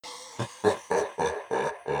You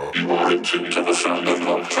are in tune to the sound of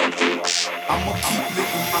Mobcast. I'ma keep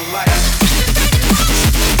living my life.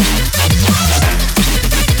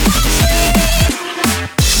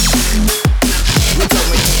 We're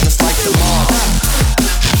doing just like the mob.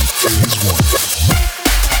 Phase one.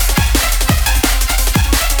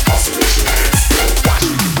 Oscillation hands still. Watch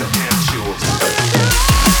me get the hands yours.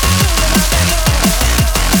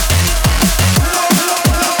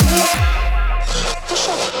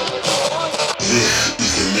 This is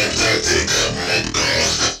the Mobcast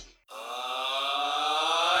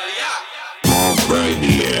Mobcast.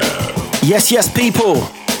 Yes, people,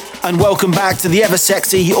 and welcome back to the ever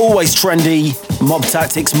sexy, always trendy Mob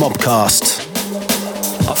Tactics Mobcast.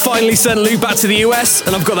 I finally sent Lou back to the US,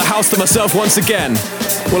 and I've got the house to myself once again.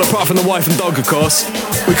 Well, apart from the wife and dog, of course.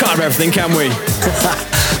 We can't have everything, can we?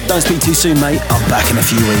 Don't speak too soon, mate. I'm back in a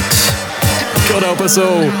few weeks. God help us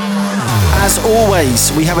all. As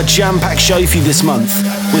always, we have a jam-packed show for you this month,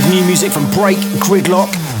 with new music from Break,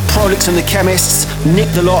 Gridlock, Prolix and the Chemists, Nick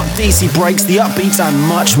the Lot, DC Breaks, The Upbeats, and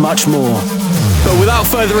much, much more. But without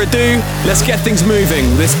further ado, let's get things moving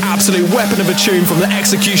with this absolute weapon of a tune from the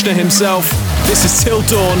Executioner himself. This is Till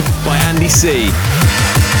Dawn by Andy C.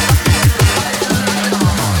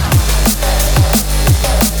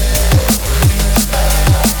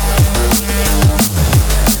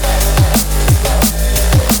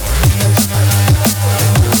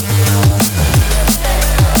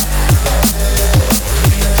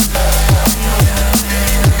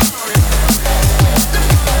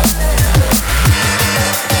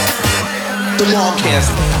 The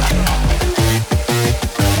Mobcast.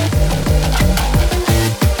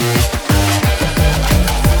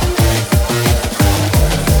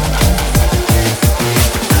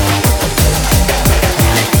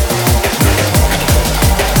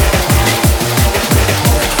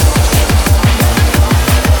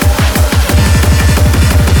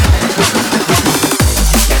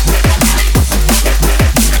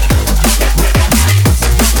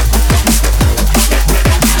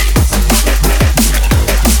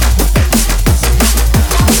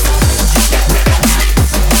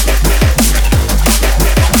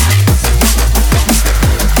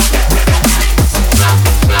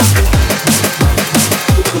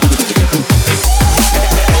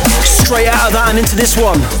 Straight out of that and into this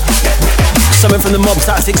one. Something from the Mob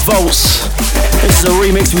Tactics Vaults. This is a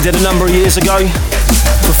remix we did a number of years ago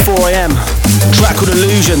for 4am. Track called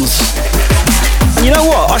Illusions. And you know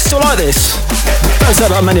what? I still like this. Don't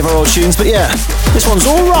sound like many of our old tunes, but yeah, this one's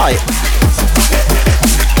alright.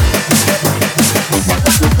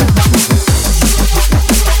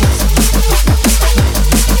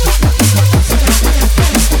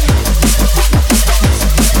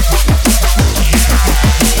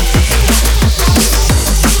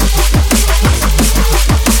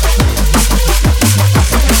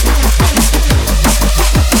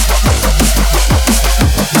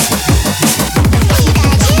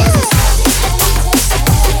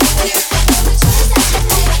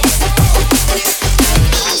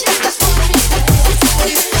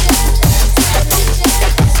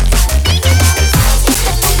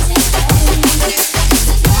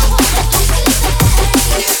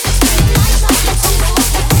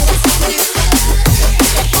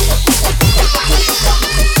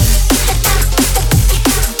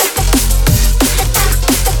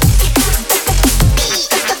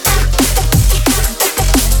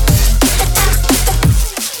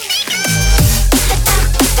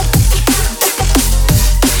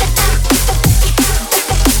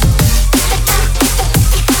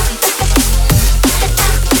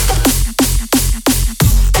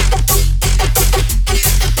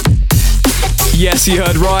 Yes, you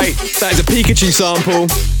heard right. That is a Pikachu sample.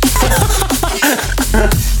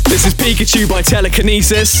 This is Pikachu by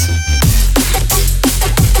Telekinesis.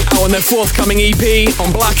 Out on their forthcoming EP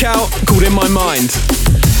on Blackout called In My Mind.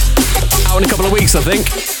 Out in a couple of weeks, I think.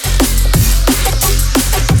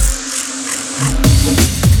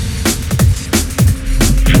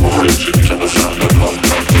 You are in tune to the sound of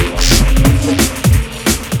Mobcast.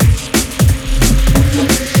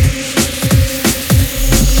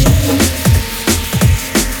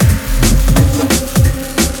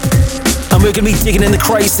 And we're going to be digging in the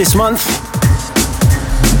crates this month.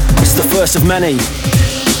 It's the first of many.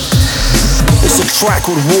 It's a track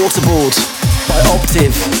called Waterboard by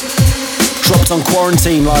Optiv. Dropped on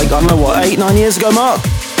Quarantine like, I don't know what, 8-9 years ago, Mark?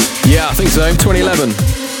 Yeah, I think so. 2011.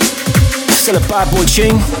 Still a bad boy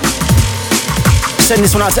tune. Send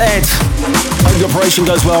this one out to Ed. Hope the operation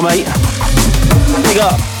goes well, mate. Big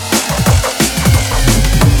up.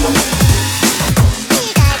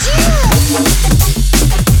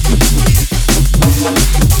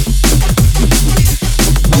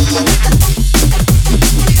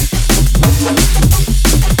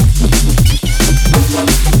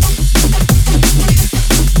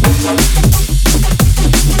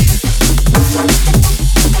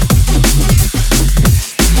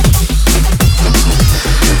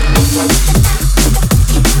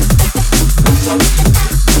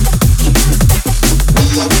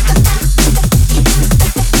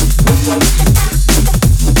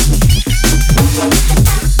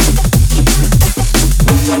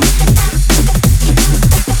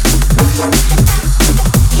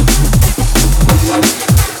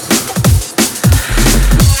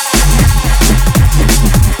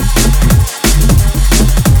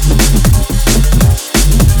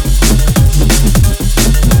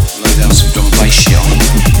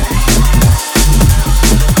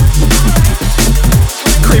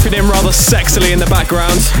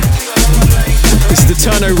 background. This is the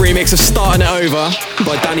Turno remix of Starting It Over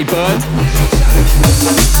by Danny Bird.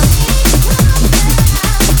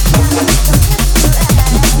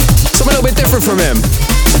 Something a little bit different from him.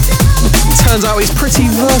 Turns out he's pretty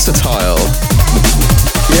versatile.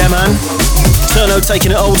 Yeah, man. Turno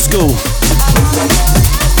taking it old school.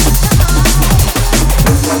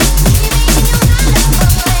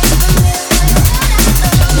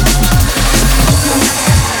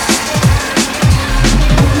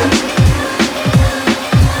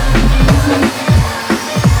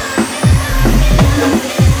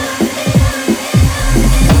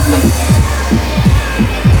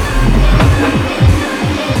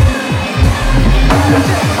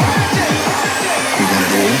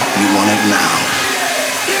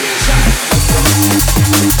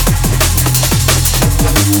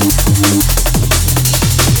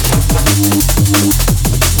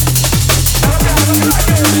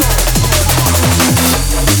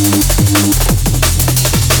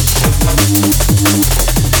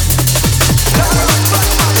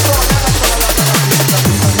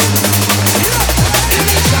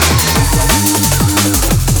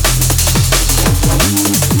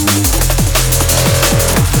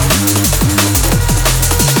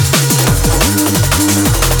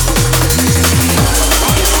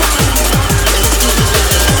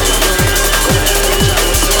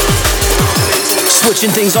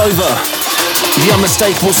 Switching things over, the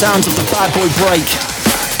unmistakable sounds of the Bad Boy Break.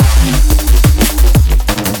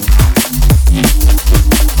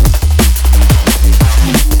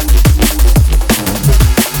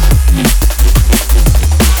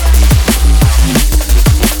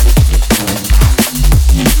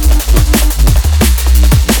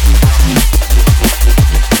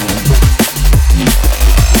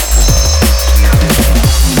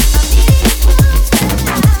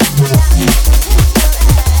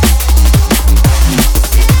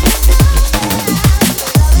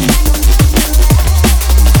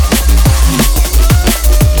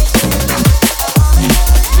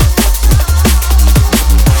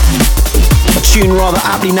 Tune rather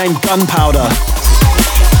aptly named Gunpowder.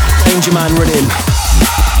 Danger Man Rhythm.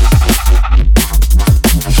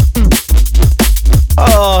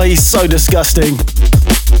 Oh, he's so disgusting.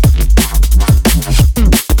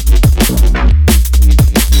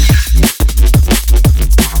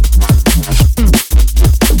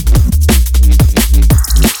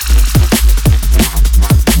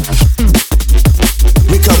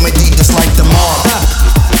 We coming deep just like the mob.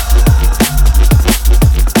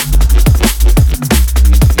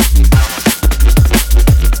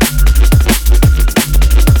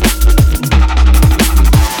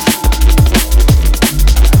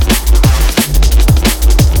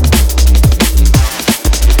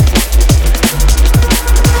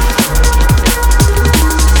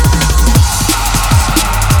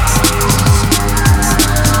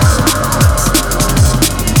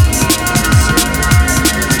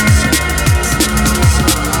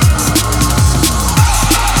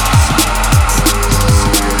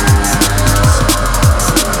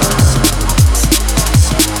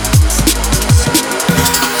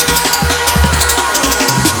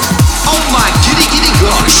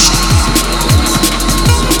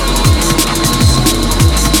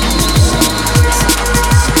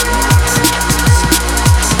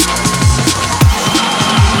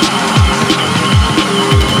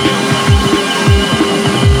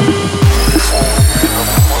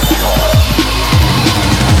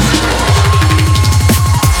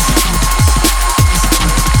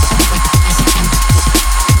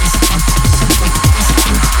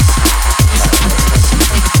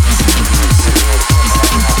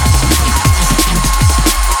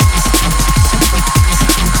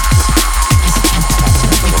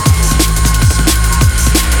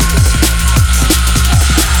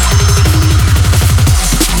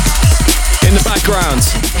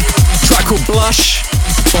 Blush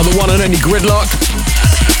by the one and only Gridlock.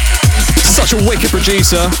 Such a wicked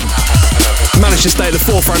producer. Managed to stay at the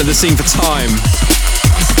forefront of the scene for time.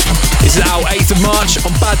 This is out 8th of March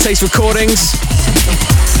on Bad Taste Recordings.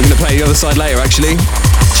 I'm going to play the other side later actually.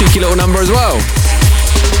 Cheeky little number as well.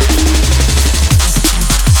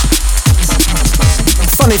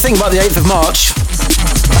 Funny thing about the 8th of March,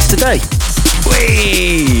 that's today.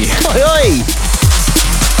 Whee! Oi, oi.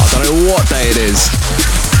 I don't know what day it is.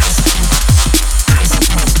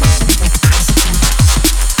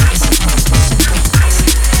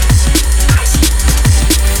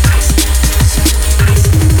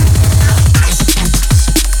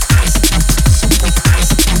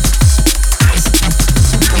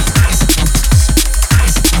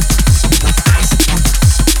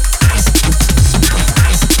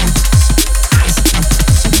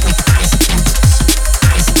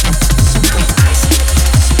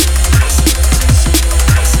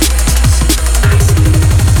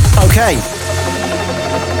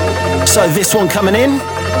 Okay. So this one coming in.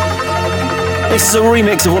 This is a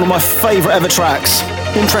remix of one of my favourite ever tracks.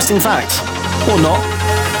 Interesting fact, or not.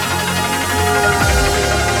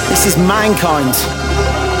 This is Mankind,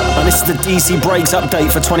 and this is the DC Breaks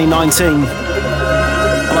update for 2019. And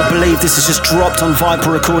I believe this has just dropped on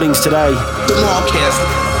Viper Recordings today. The Mobcast.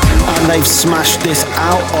 And they've smashed this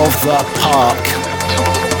out of the park.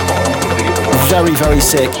 Very, very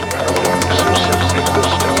sick.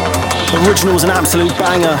 The original was an absolute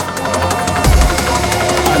banger.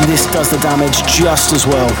 And this does the damage just as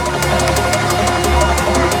well.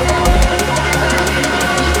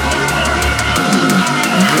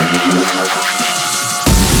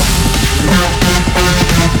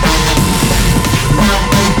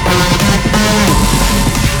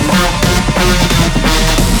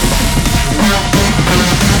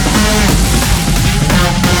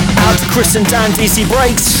 Out to Chris and Dan, DC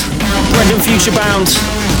Breaks, Brendan Futurebound,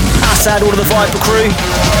 Assad, all of the Viper crew.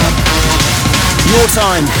 Your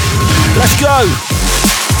time. Let's go.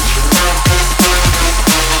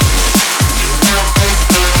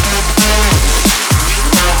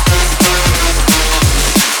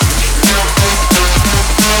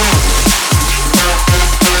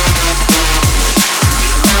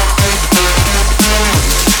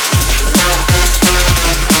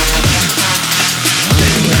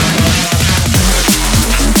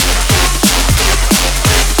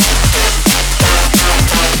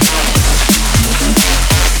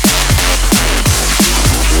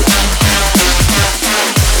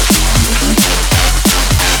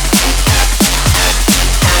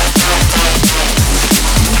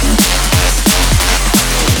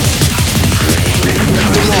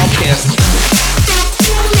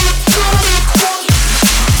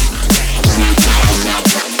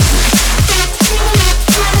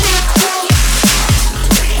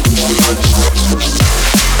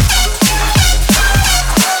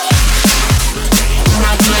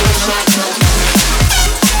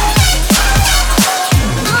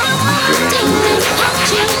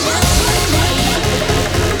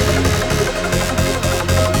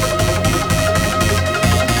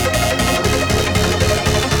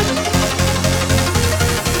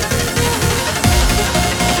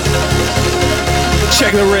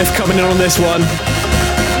 Check the riff coming in on this one,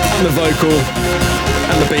 and the vocal,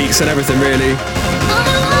 and the beats, and everything really.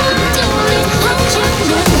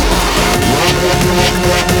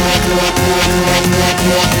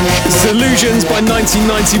 This is Illusions by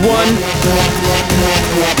 1991.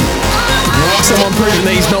 Someone proving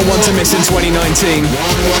that he's not one to miss in 2019.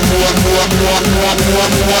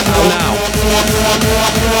 Out now.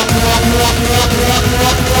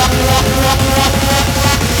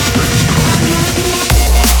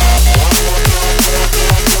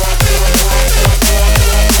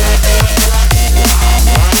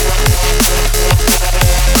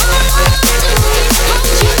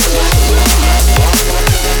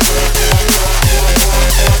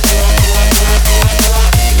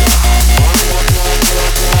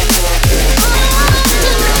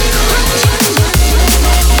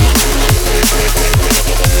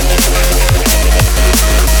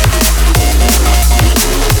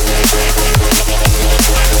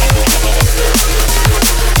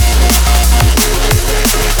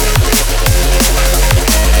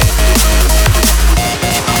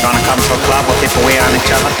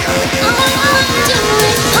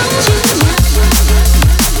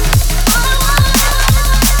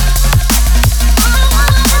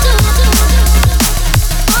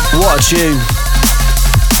 What a tune.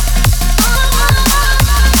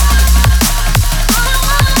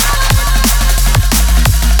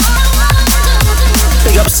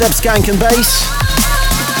 Big up Seb Skank and Bass.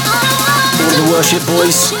 All of the Worship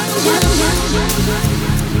Boys.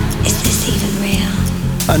 Is this even real?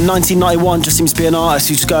 And 1991 just seems to be an artist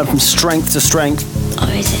who's going from strength to strength. Or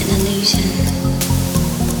is it an illusion?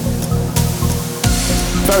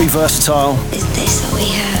 Very versatile. Is this all we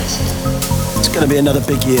have? It's going to be another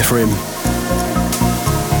big year for him.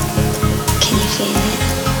 Can you feel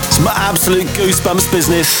it? Some absolute goosebumps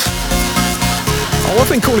business. Oh, I've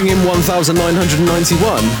been calling him 1991.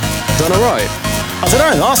 Done alright? I don't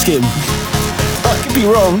know, ask him. I could be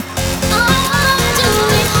wrong.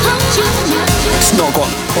 It's not got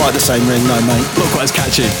quite the same ring, no, mate. Not quite as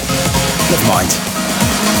catchy. Never mind.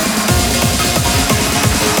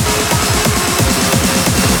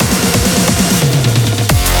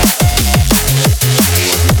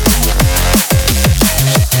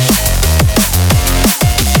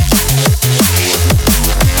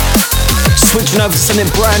 Switching over to something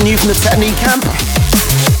brand new from the Technique camp.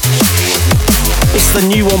 It's the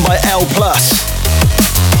new one by L+.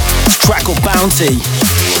 It's a track called Bounty.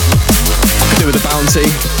 do with a bounty.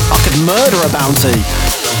 I could murder a bounty.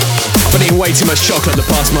 I've been eating way too much chocolate the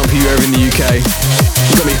past month here over in the UK.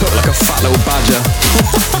 You got me hooked like a fat little badger.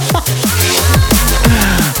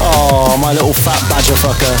 Oh, my little fat badger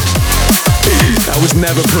fucker. That was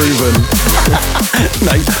never proven.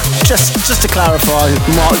 No, just to clarify,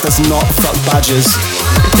 Mark does not fuck badgers.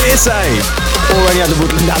 Hearsay. Or any other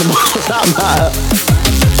woodland animal for that matter.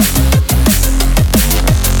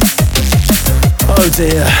 Oh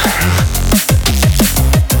dear.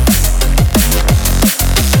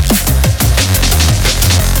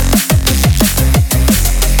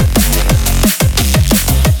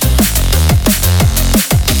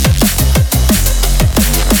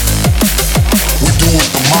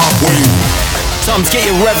 Time to get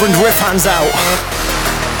your Reverend Riff hands out.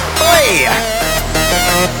 Oi!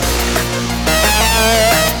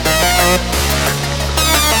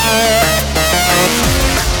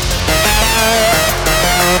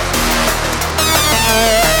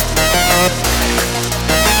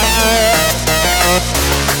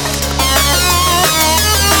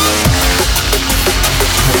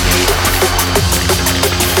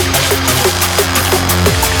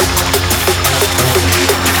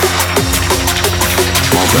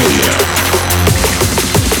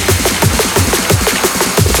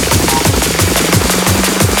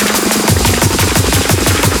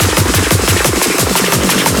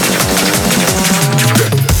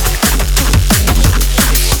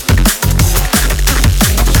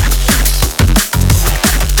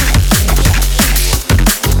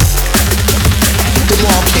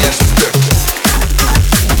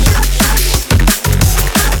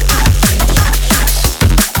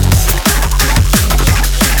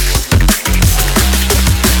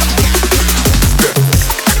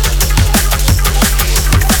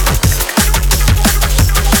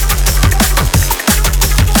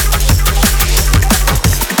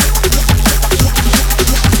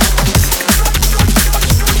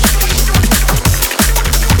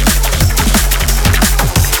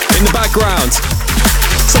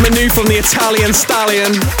 Something new from the Italian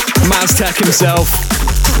stallion, Maztec himself.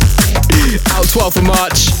 Out 12th of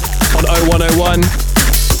March on 0101.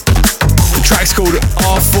 The track's called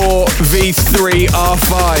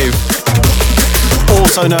R4V3R5.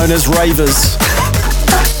 Also known as Ravers.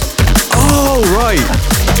 Oh, right.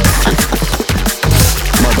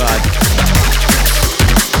 My bad.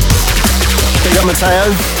 Big up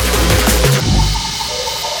Matteo.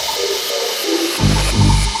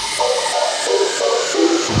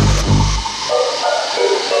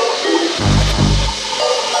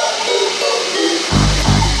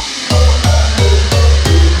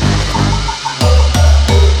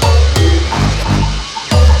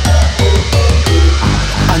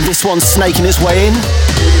 This one's snaking its way in.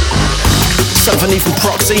 Something new from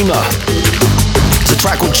Proxima. It's a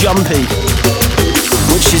track called Jumpy,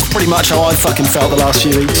 which is pretty much how I fucking felt the last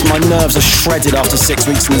few weeks. My nerves are shredded after 6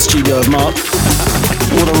 weeks in the studio of Mark.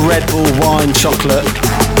 All the Red Bull, wine, chocolate. I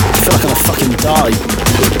feel like I'm gonna fucking die.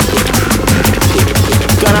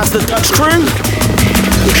 Going out to the Dutch crew.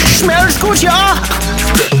 Smells good, yeah?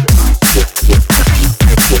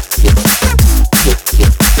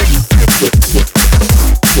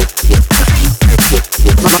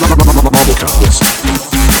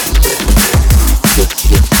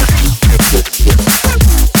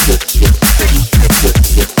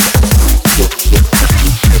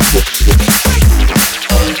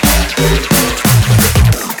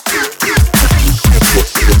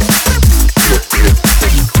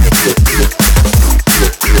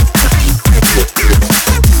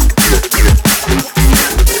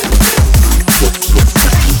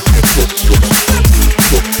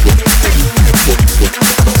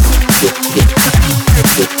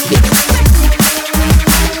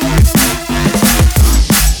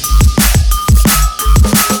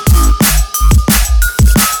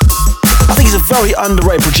 Very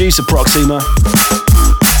underrated producer, Proxima.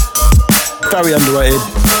 Very underrated.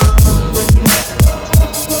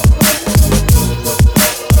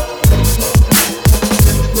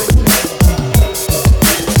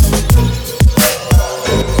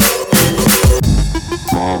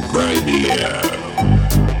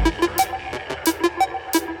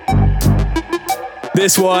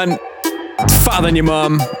 This one, fatter than your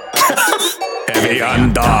mum. Heavy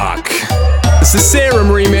and dark. It's the Serum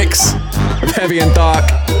remix of Heavy and Dark.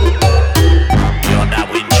 You're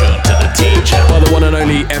now in tune to the teacher. By the one and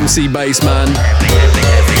only MC Bassman.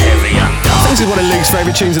 Heavy and I dark. think this is one of Luke's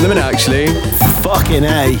favourite tunes at the minute, actually. Fucking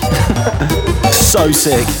A. So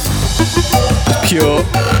sick. Pure,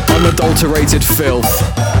 unadulterated filth.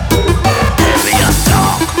 Heavy and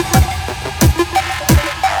dark.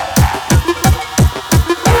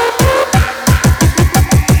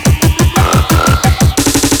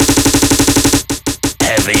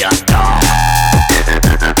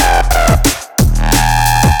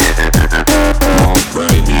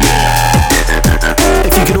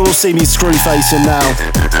 see me screw facing now.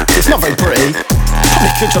 It's not very pretty. Probably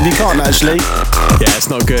a good job you can't actually. Yeah, it's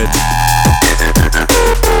not good.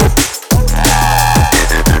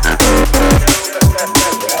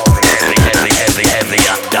 Heavy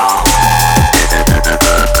under.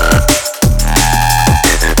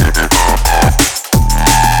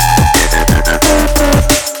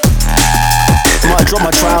 Might drop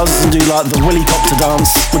my trousers and do like the Willy Copter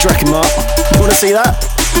dance. What do you reckon, Mark? You want to see that?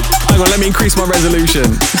 Hang on, let me increase my resolution.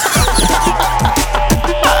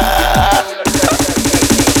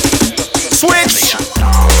 Switch!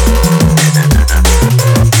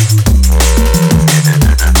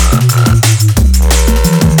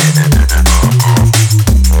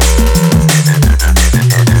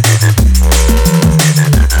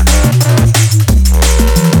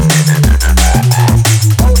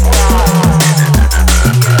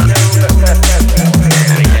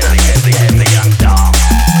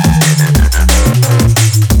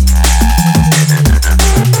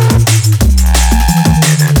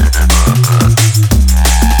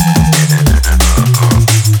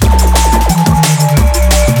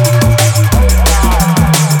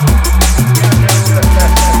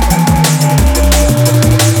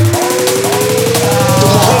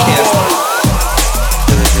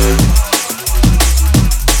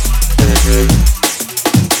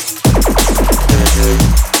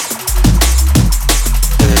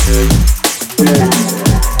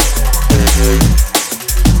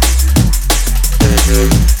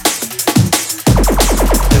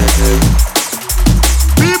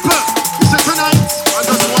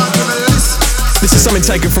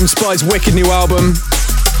 Taken from Spy's wicked new album,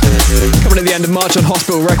 coming at the end of March on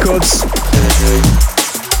Hospital Records.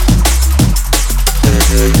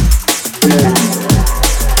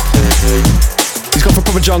 He's gone for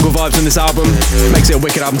proper jungle vibes on this album, makes it a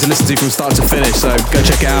wicked album to listen to from start to finish, so go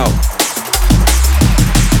check it out.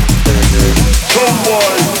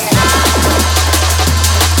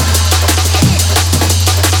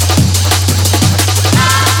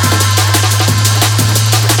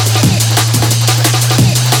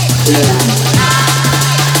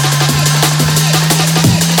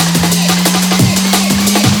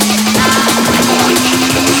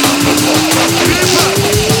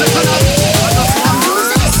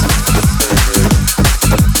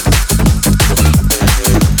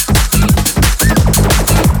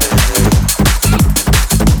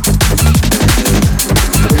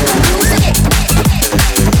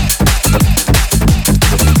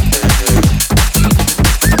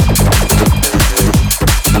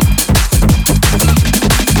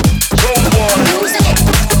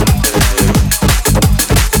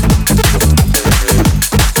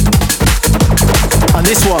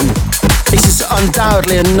 This one, this is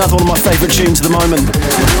undoubtedly another one of my favourite tunes at the moment.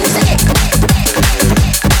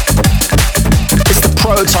 It's the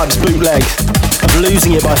Prototypes bootleg of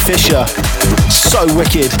Losing It by Fisher. So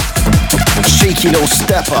wicked. Cheeky little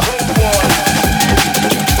stepper.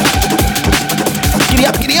 Giddy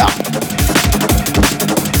up, giddy up.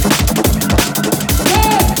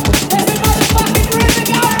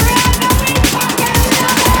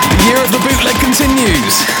 The year of the bootleg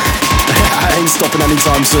continues. I ain't stopping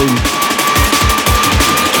anytime soon.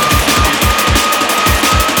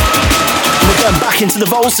 We're going back into the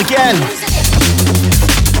vaults again.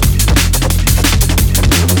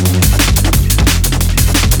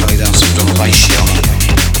 Lay down some drum bass shell.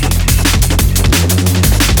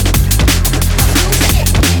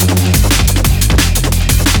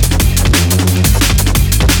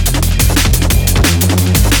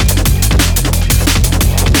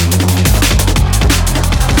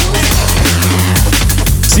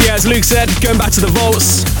 As Luke said, going back to the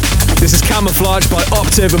vaults, this is Camouflage by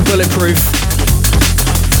Optive and Bulletproof.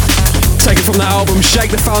 Taken from the album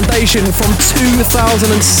Shake the Foundation from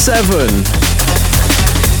 2007.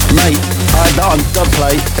 Mate, I had that on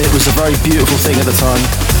dubplate. It was a very beautiful thing at the time.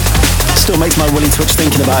 Still makes my willy twitch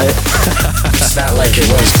thinking about it. It's not like it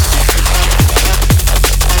was.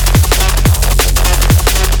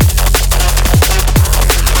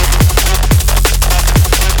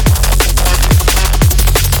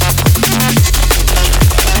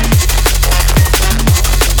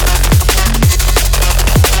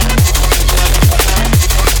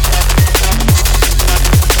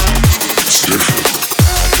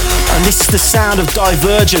 This is the sound of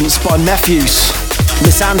Divergence by Mefuse.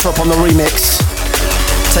 Misanthrop on the remix.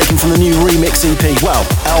 Taken from the new remix EP, well,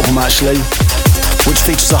 album actually, which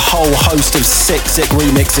features a whole host of sick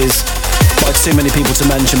remixes by too many people to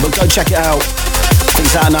mention, but go check it out. I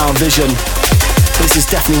think it's out now on Vision. This is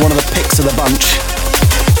definitely one of the picks of the bunch.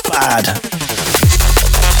 Bad.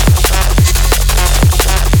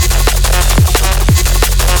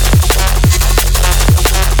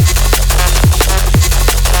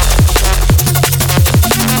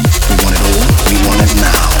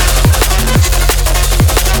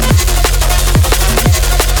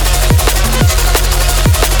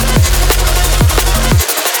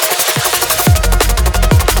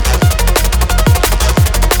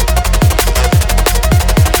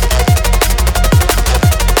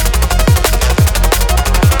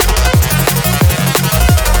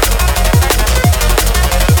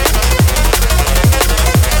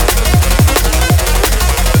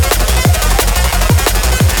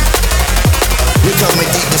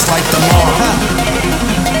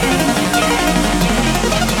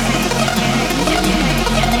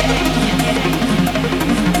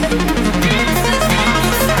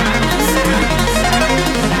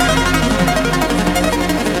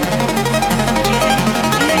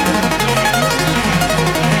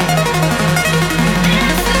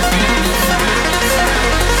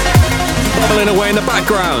 bubbling away in the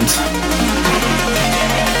background.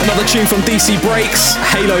 Another tune from DC Breaks,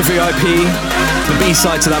 Halo VIP, the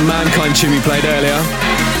B-side to that Mankind tune we played earlier.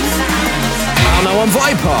 And now on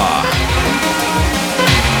Viper.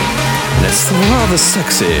 And it's rather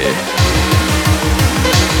sexy.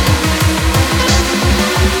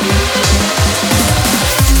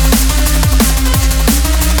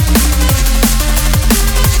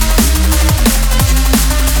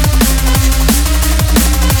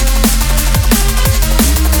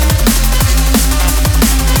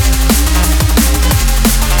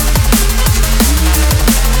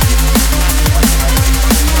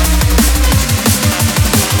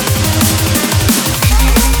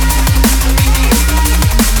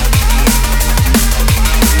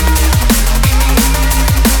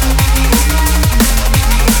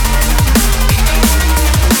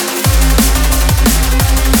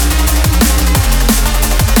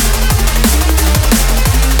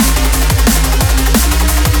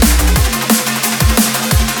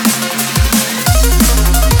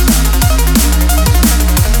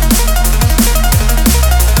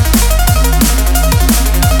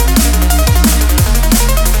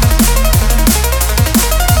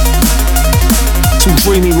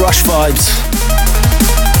 Dreamy Rush vibes.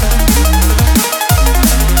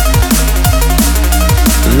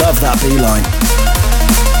 Love that B-line.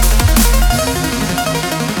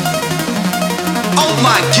 Oh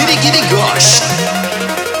my giddy giddy gosh.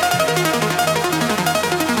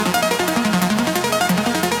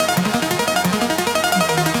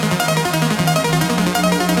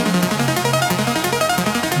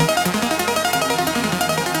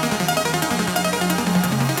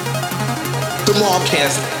 The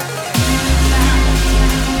Mobcast.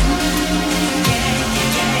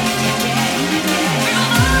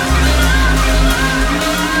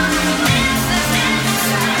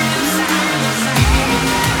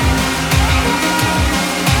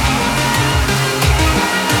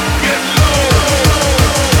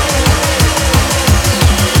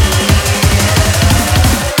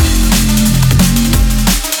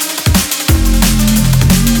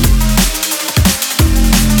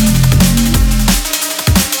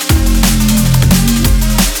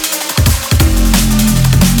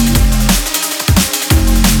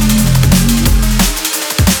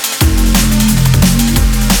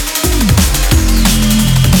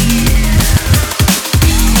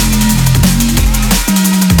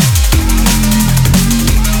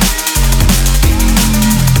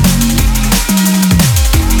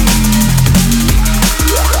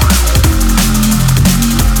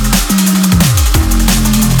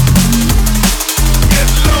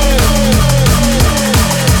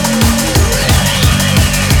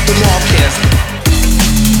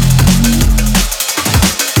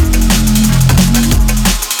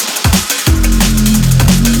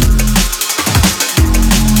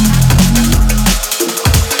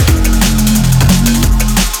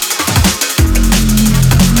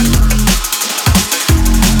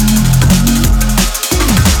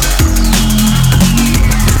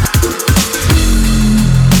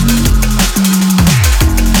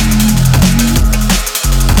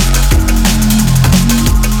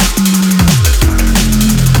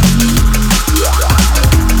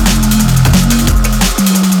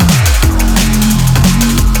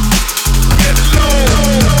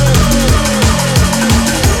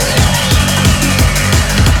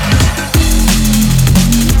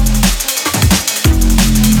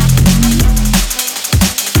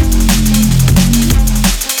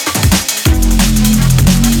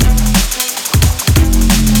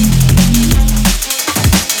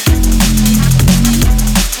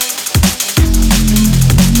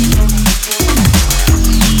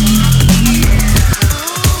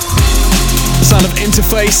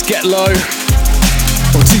 Interface, Get Low,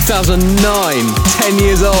 from 2009, 10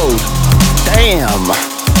 years old. Damn.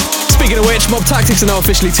 Speaking of which, Mob Tactics are now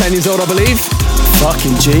officially 10 years old, I believe.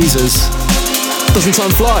 Fucking Jesus. Doesn't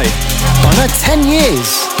time fly? I know, 10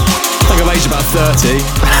 years. I think I've aged about 30.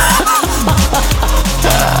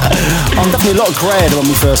 I'm definitely a lot grayer than when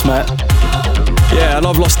we first met. Yeah, and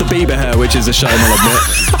I've lost the Bieber hair, which is a shame, I'll admit.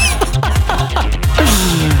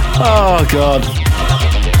 Oh, God.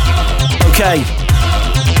 Okay.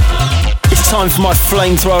 It's time for my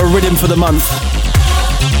flamethrower rhythm for the month.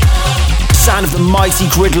 Sound of the mighty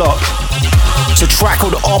Gridlock. It's a track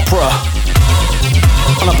called Opera.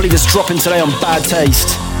 And I believe it's dropping today on Bad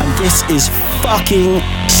Taste. And this is fucking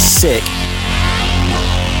sick.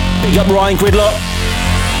 Big up Ryan Gridlock.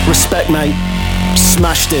 Respect, mate.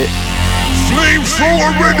 Smashed it.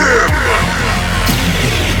 Flamethrower rhythm!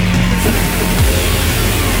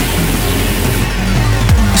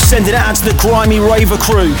 Sending it out to the grimy raver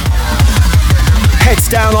crew. Heads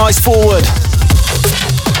down, eyes forward.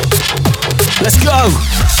 Let's go.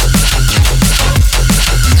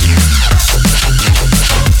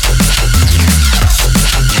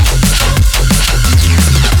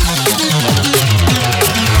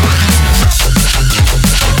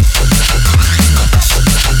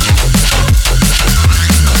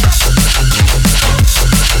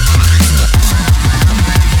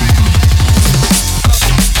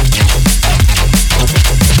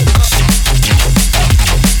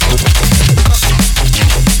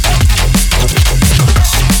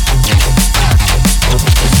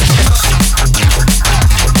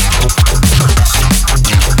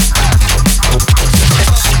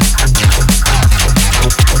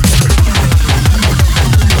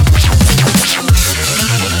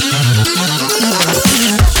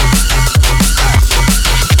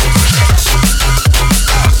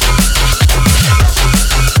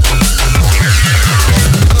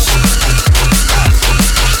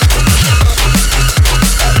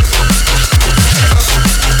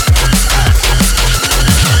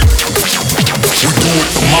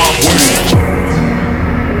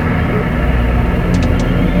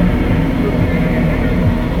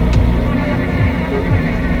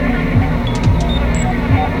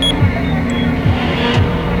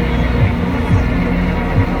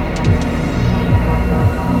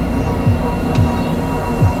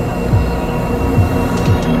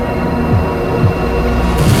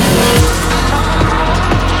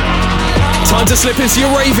 To slip into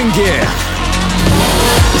your raving gear.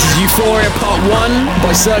 This is Euphoria Part 1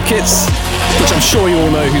 by Circuits, which I'm sure you all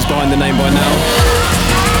know who's behind the name by now.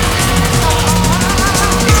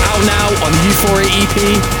 It's out now on the Euphoria EP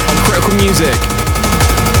on Critical Music.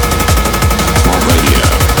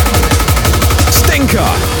 Stinker!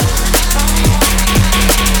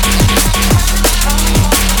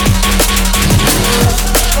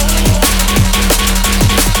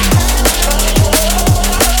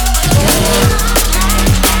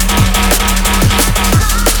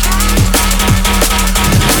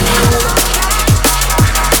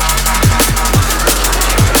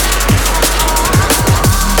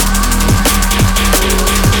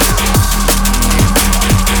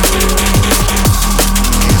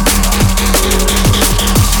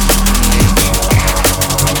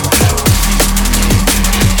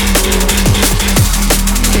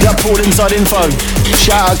 All inside info.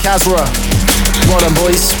 Shout out Kazra. Well done,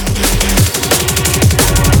 boys.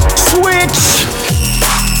 Switch!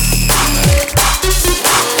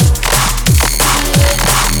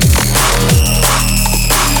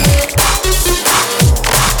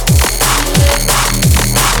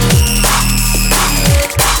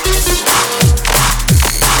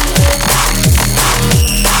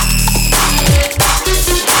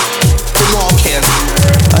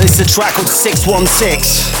 And this is a track called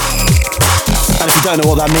 616. And if you don't know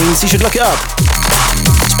what that means, you should look it up.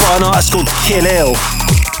 It's by an artist called Kill Ill.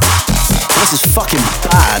 This is fucking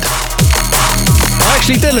bad. I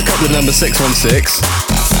actually did look up the number 616.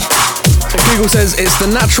 And Google says it's the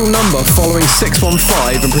natural number following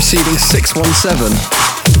 615 and preceding 617.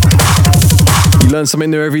 You learn something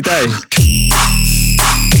new every day.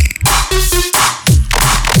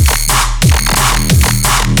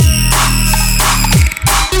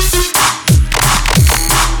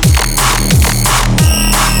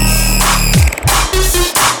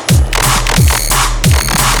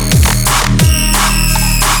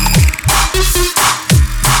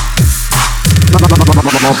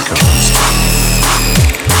 Mobcast.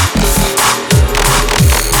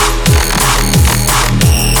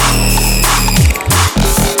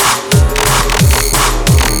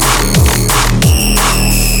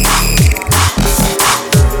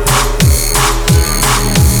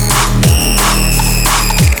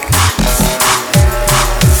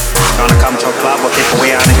 Gonna come to a club where people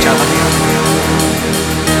we on each other.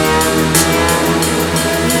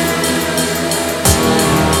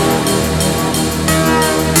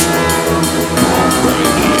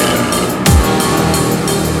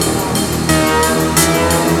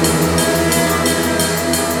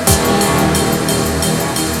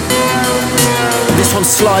 This one's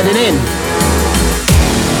sliding in.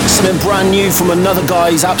 Something brand new from another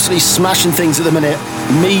guy who's absolutely smashing things at the minute.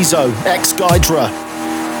 Mizo, ex-Gydra.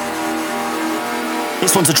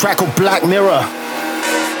 This one's a track called Black Mirror.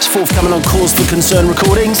 It's forthcoming on Cause for Concern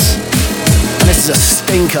Recordings. And this is a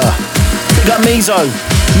stinker. Big up Mizo,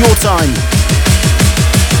 your time.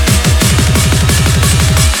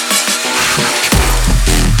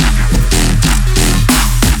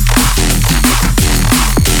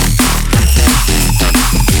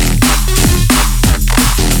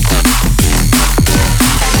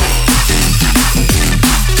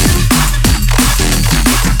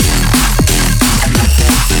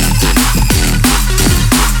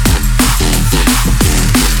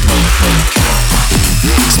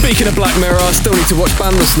 I still need to watch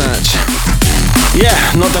Bandersnatch. Yeah,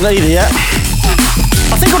 not done either yet.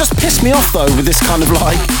 I think it'll just piss me off though with this kind of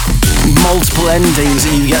like multiple endings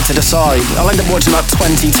that you get to decide. I'll end up watching like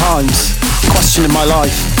 20 times, questioning my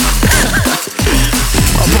life.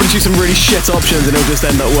 I'll probably choose some really shit options and it'll just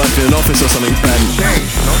end up working in an office or something, Ben.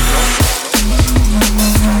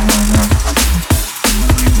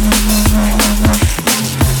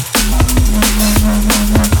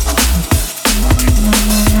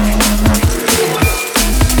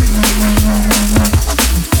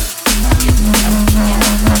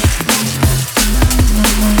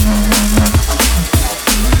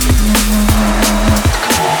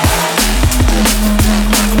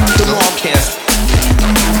 The Mobcast.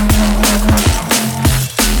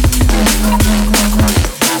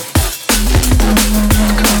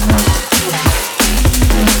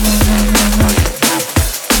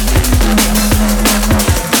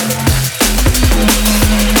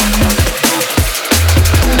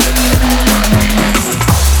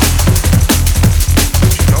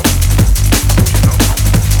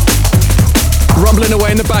 Rumbling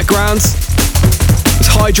away in the background, it's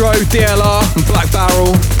Hydro, DLR and Black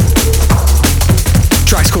Barrel.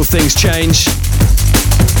 Track's called Things Change.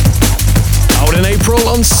 Out in April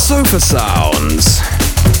on Sofa Sounds.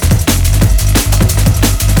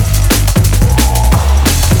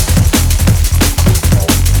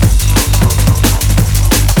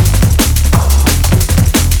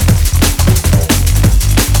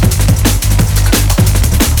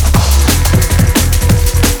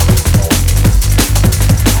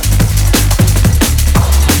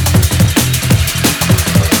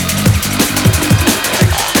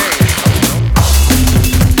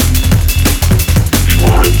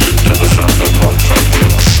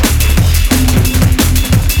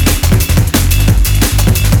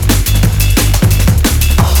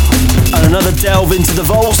 Another delve into the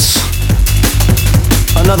vaults.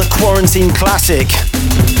 Another quarantine classic.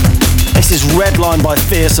 This is Redline by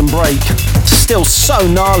Fierce and Break. Still so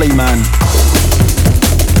gnarly, man.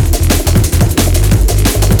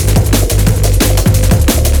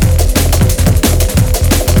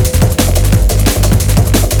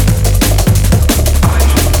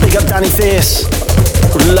 Big up Danny Fierce.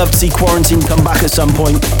 Would love to see Quarantine come back at some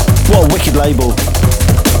point. What a wicked label.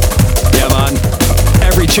 Yeah, man.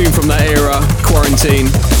 Every tune from that era,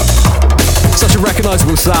 Quarantine. Such a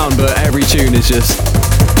recognisable sound, but every tune is just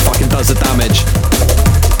fucking does the damage.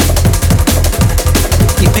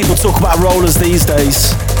 People talk about rollers these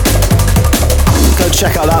days. Go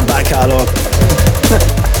check out that back catalogue.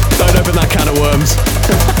 Don't open that can of worms.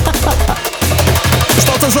 It's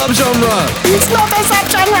not a subgenre. It's not a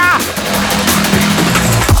subgenre!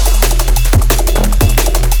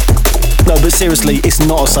 No, but seriously, it's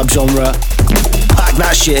not a subgenre. Pack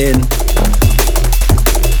that shit in.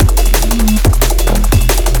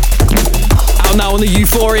 Out now on the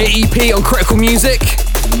Euphoria EP on Critical Music.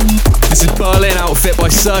 This is Berlin Outfit by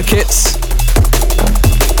Circuits.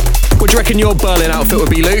 What do you reckon your Berlin outfit would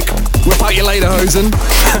be, Luke? Whip out your lederhosen.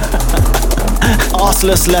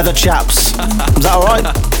 Arseless leather chaps. Is that alright?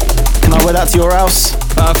 Can I wear that to your house?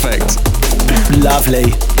 Perfect.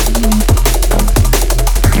 Lovely.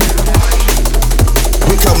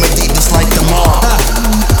 We coming deep just like the mob.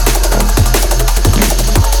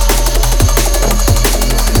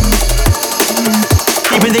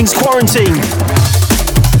 Keeping things quarantined.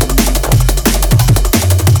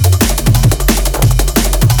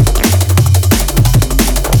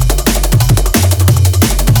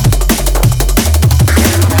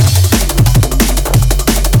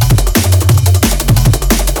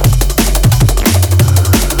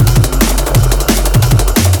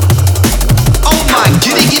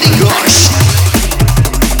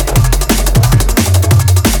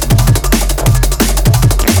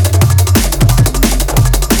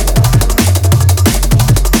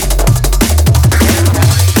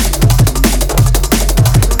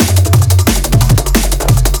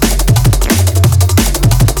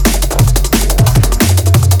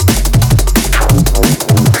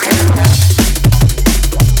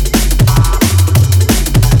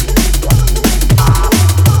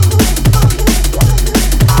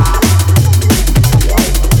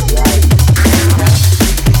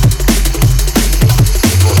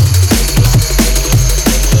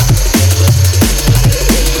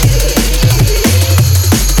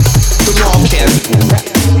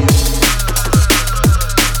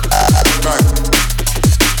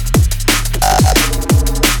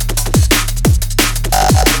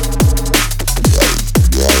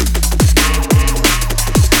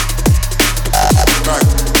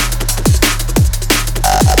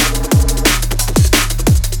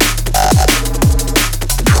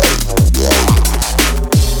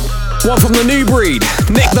 One from the new breed,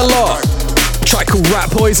 Nick the Lot. Track called Rat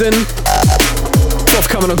Poison.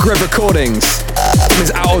 Forthcoming on Grid Recordings. From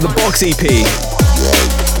his Out of the Box EP.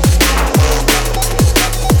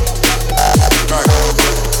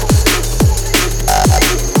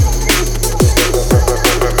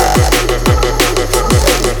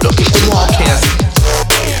 Look at the Mobcast.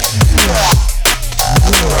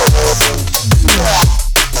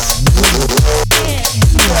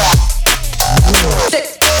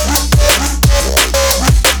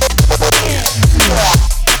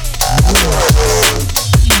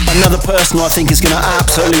 Another person who I think is going to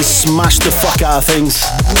absolutely smash the fuck out of things.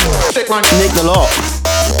 Nick the Lot.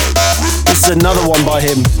 This is another one by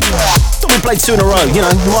him. Thought we played 2 in a row, you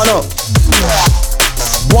know, why not?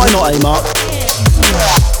 Why not, Mark?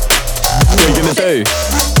 What are you gonna do?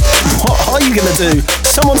 What are you gonna do?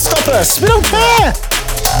 Someone stop us, we don't care!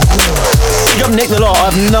 Pick up Nick the Lot,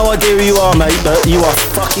 I have no idea who you are, mate, but you are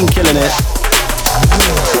fucking killing it.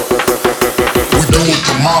 We do it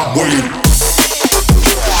the mob way.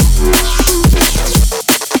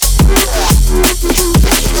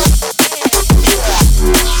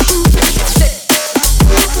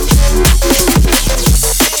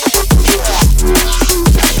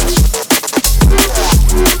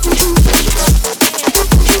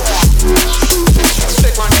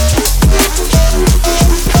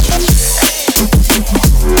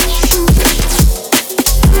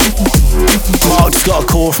 Mark's got a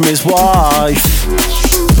call from his wife.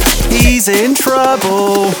 He's in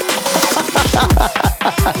trouble.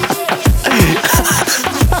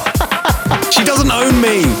 She doesn't own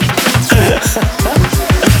me.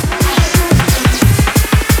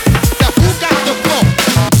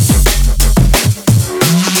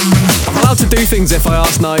 I'm allowed to do things if I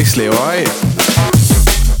ask nicely, alright?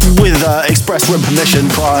 With express written permission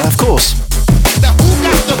prior, of course.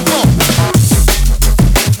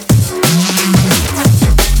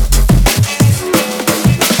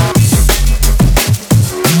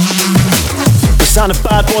 The sound of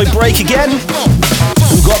Bad Boy Break again.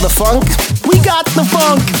 Who got the funk? We got the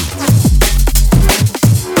funk.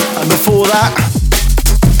 And before that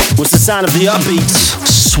was the sound of the upbeats,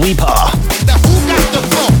 Sweeper.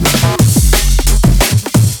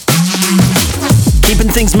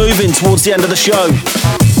 Keeping things moving towards the end of the show.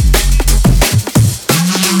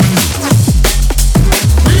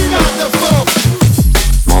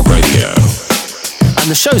 Mob Radio. And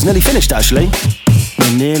the show's nearly finished, actually.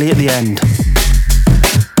 We're nearly at the end.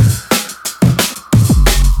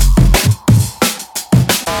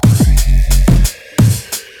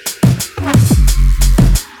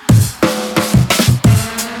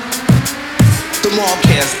 The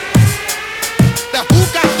Mobcast. Now who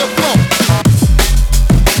got the phone?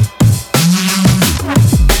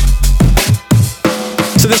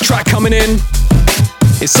 So this track coming in,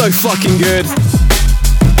 it's so fucking good.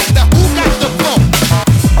 Now who got the phone?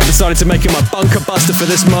 I've decided to make it my bunker buster for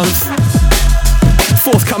this month.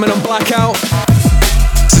 Forthcoming on Blackout.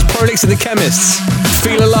 This is Prolix and the Chemists.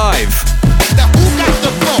 Feel Alive. Now who got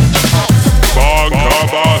the phone? Bunker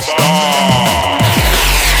Buster.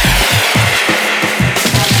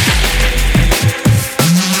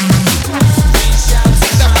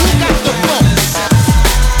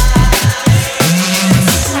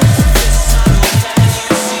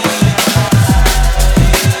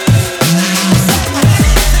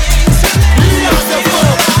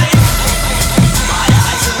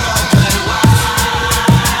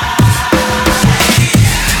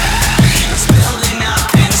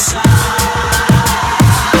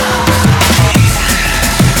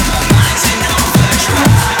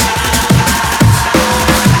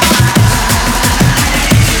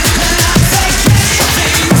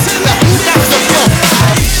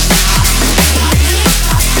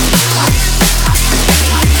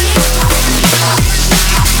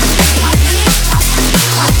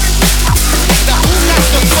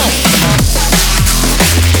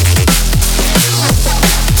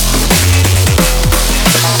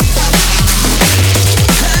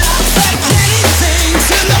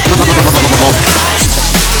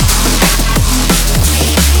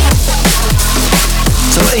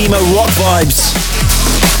 Emo rock vibes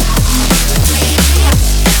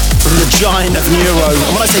from the giant of Neuro.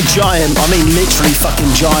 And when I say giant, I mean literally fucking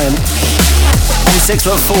giant. I'm 6'4"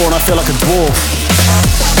 and I feel like a dwarf.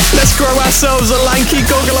 Let's grow ourselves a lanky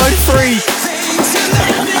goggle-eyed freak.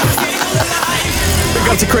 Big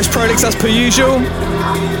up to Chris Prolix as per usual.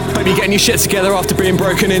 Hope you're getting your shit together after being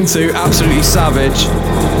broken into. Absolutely savage.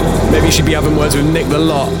 Maybe you should be having words with Nick the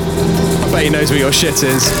Lot. I bet he knows where your shit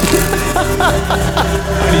is.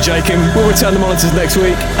 Only joking. We'll return the monitors next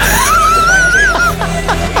week.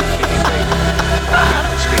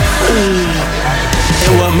 It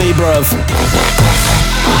weren't me, bruv.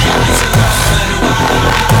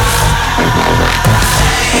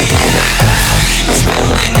 It's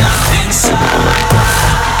building up inside.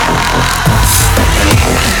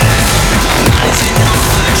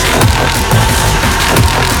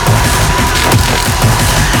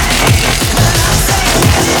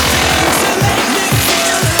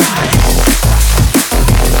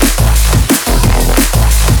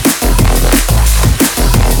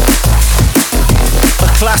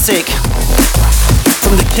 Classic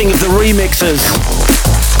from the king of the remixers,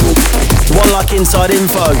 one like Inside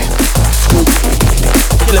Info,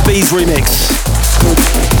 Killer Bees remix,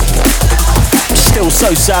 still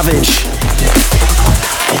so savage.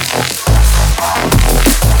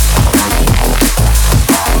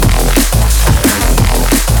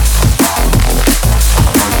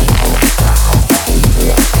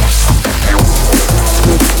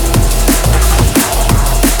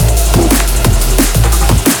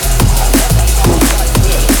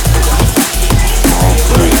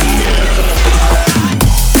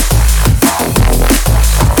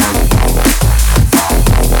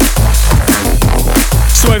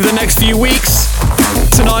 Over the next few weeks,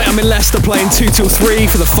 tonight I'm in Leicester playing 2 till 3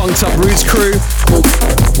 for the Funked Up Roots crew.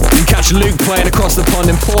 You can catch Luke playing across the pond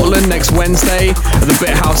in Portland next Wednesday at the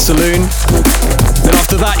Bit House Saloon. Then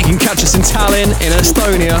after that you can catch us in Tallinn in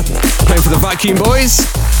Estonia playing for the Vacuum Boys.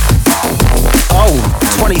 Oh,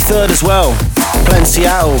 23rd as well, playing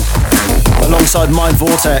Seattle alongside Mind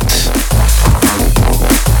Vortex.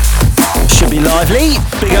 Should be lively.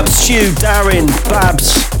 Big up Stu, Darren,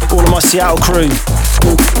 Babs, all of my Seattle crew.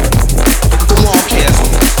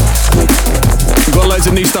 We've got loads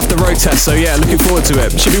of new stuff to road test, so yeah, looking forward to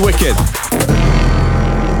it. Should be wicked.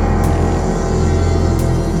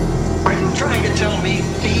 Are you trying to tell me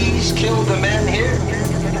bees killed the men here?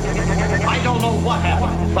 I don't know what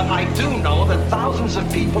happened, but I do know that thousands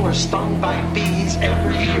of people are stung by bees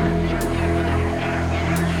every year.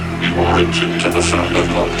 You are listening to the sound of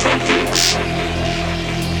Mobcast.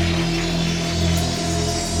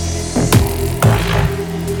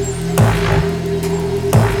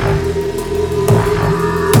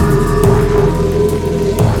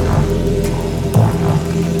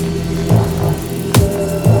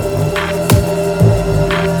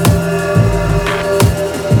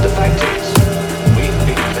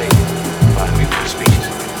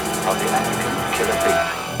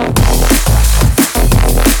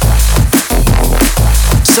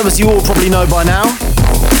 Some as you all probably know by now,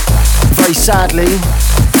 very sadly,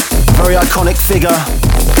 a very iconic figure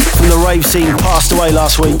from the rave scene passed away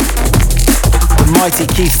last week. The mighty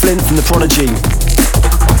Keith Flint from The Prodigy.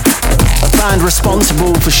 A band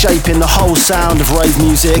responsible for shaping the whole sound of rave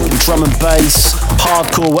music and drum and bass,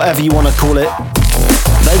 hardcore, whatever you want to call it.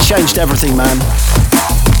 They changed everything, man.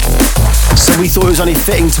 So we thought it was only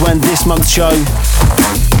fitting to end this month's show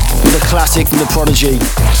with a classic from The Prodigy.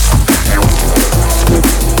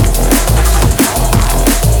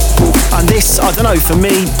 And this, I don't know, for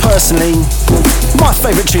me personally, my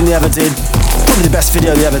favourite tune they ever did, probably the best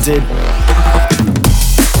video they ever did.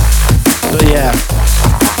 But yeah,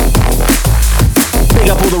 big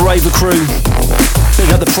up all the raver crew,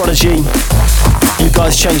 big up The Prodigy. You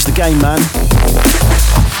guys changed the game, man.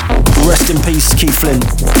 Rest in peace, Keith Flint.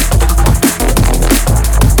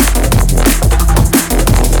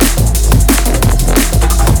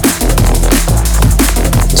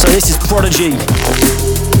 So this is Prodigy.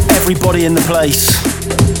 Everybody in the place.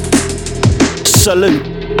 Salute.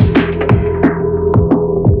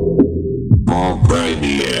 Mob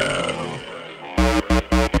Radio.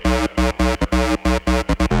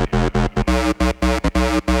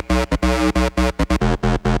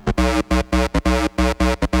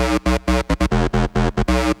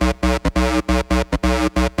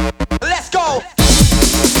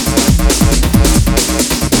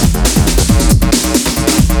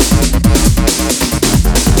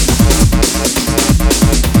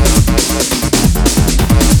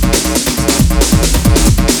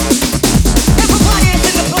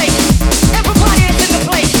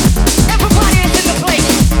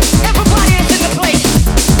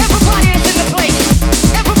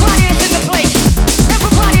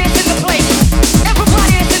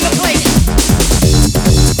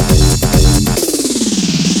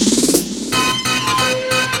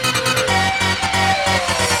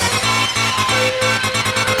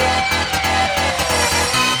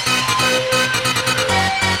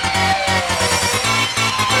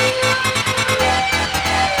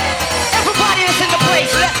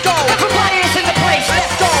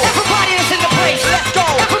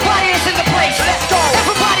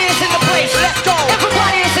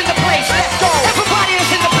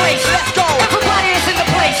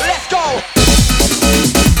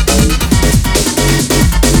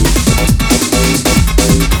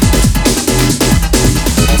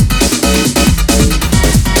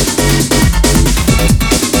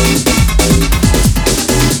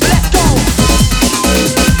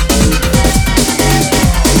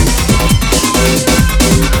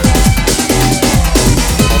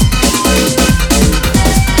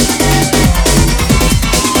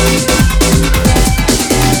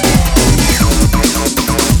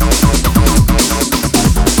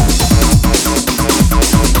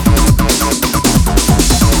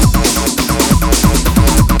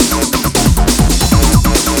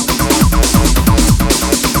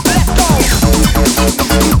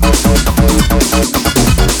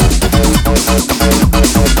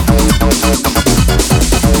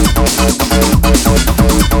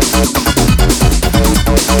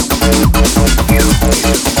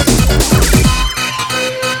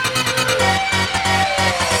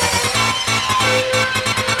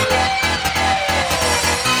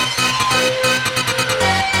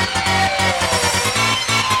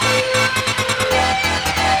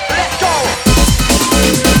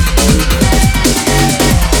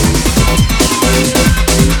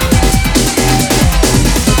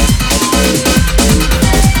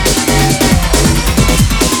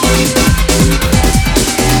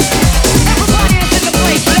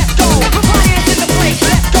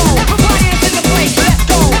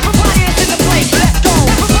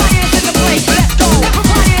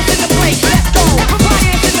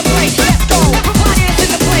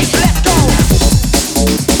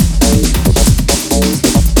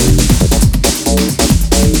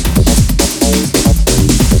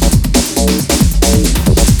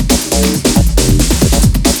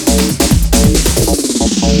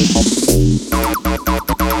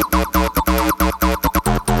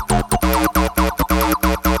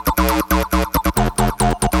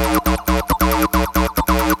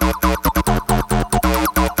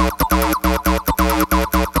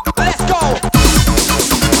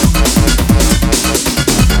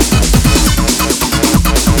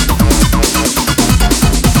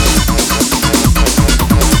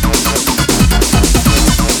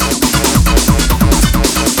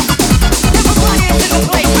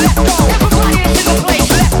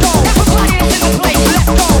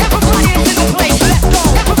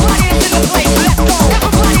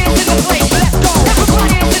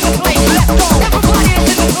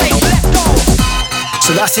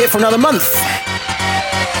 that's it for another month.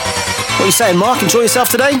 What are you saying, Mark? Enjoy yourself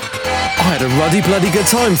today? I had a ruddy bloody good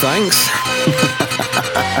time, thanks.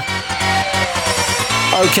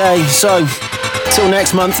 Okay, so till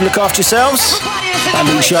next month, look after yourselves and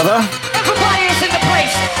each other.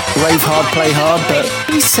 Rave hard, play hard, but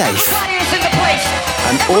be safe.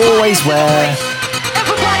 And always wear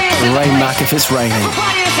a rain mac if it's raining.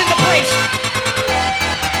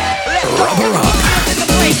 Rubber up.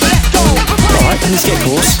 Alright, let's get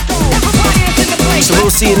course. So we'll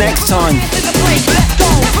see you next time.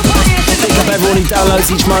 Pick up everyone who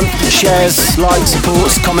downloads each month, shares, likes,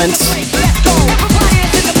 supports, comments.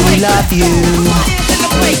 We love you.